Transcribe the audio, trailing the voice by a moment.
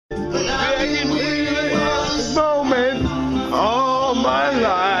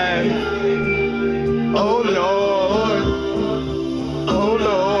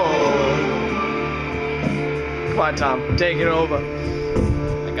Tom. Take it over.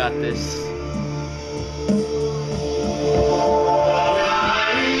 I got this.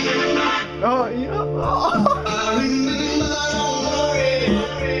 Oh, yeah.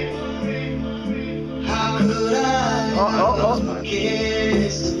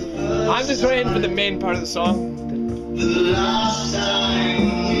 I'm just waiting for the main part of the song.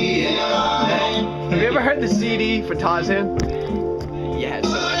 Have you ever heard the CD for Tarzan? Yeah, it's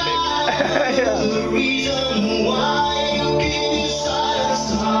my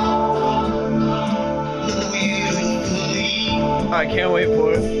I can't wait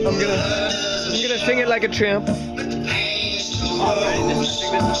for it. I'm gonna sing it like a champ. That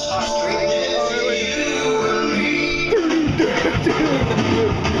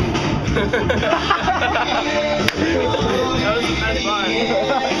was the best part.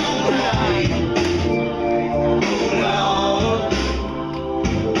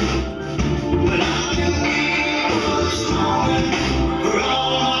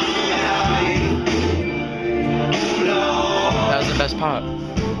 That was the best part.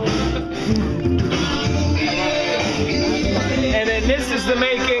 And then this is the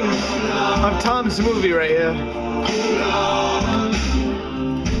making of Tom's movie right here.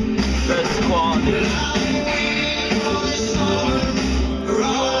 Best quality.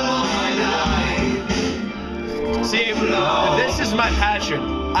 See, this is my passion.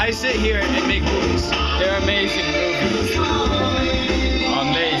 I sit here and make movies. They're amazing movies.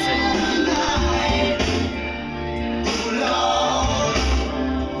 Amazing.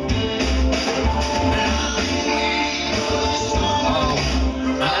 Oh,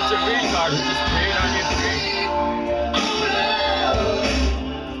 that's a retard who just paid on your screen.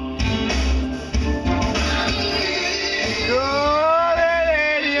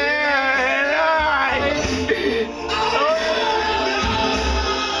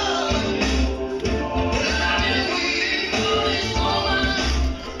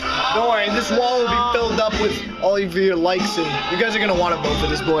 Don't worry, this wall will be filled up with all of your likes, and you guys are gonna want to vote for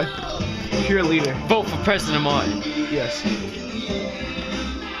this boy. Pure leader. Vote for President Martin. Yes.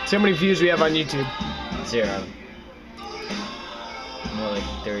 See how many views we have on YouTube? 0. More like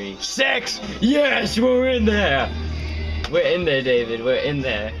 3. 6! Yes, we're in there. We're in there, David. We're in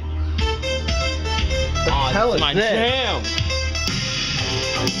there. The hell it's is my this? jam.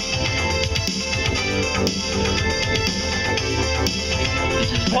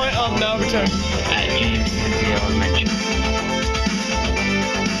 Point of no return.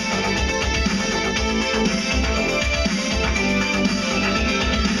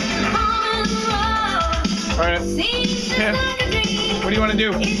 Alright. Here. What do you want to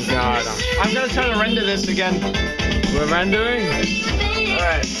do? God, I'm gonna try to render this again. we're rendering.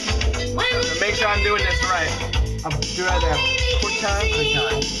 Alright. Make sure I'm doing this right. I'll do right there. Quick time. Quick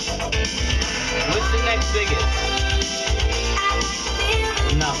time. What's the next biggest?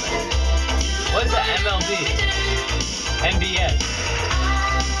 Nothing. What's the MLB? MBS.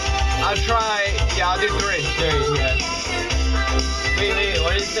 I'll try. Yeah, I'll do 3. 3, yeah. Wait,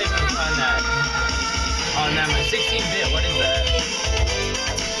 what is it on that? Oh, never mind. 16-bit, what is that?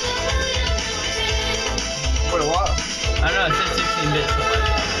 Wait, what? I don't know, it said 16-bit, so what?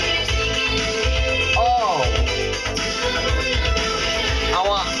 Oh. I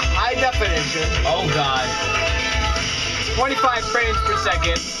want high definition. Oh, God. 25 frames per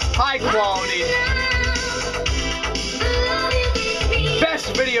second. High quality.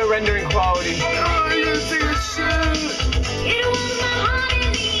 Best video rendering quality. Here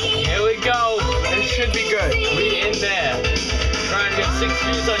we go. It should be good. We in there. Trying to get 6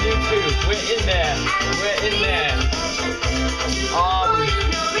 views on YouTube. We're in there.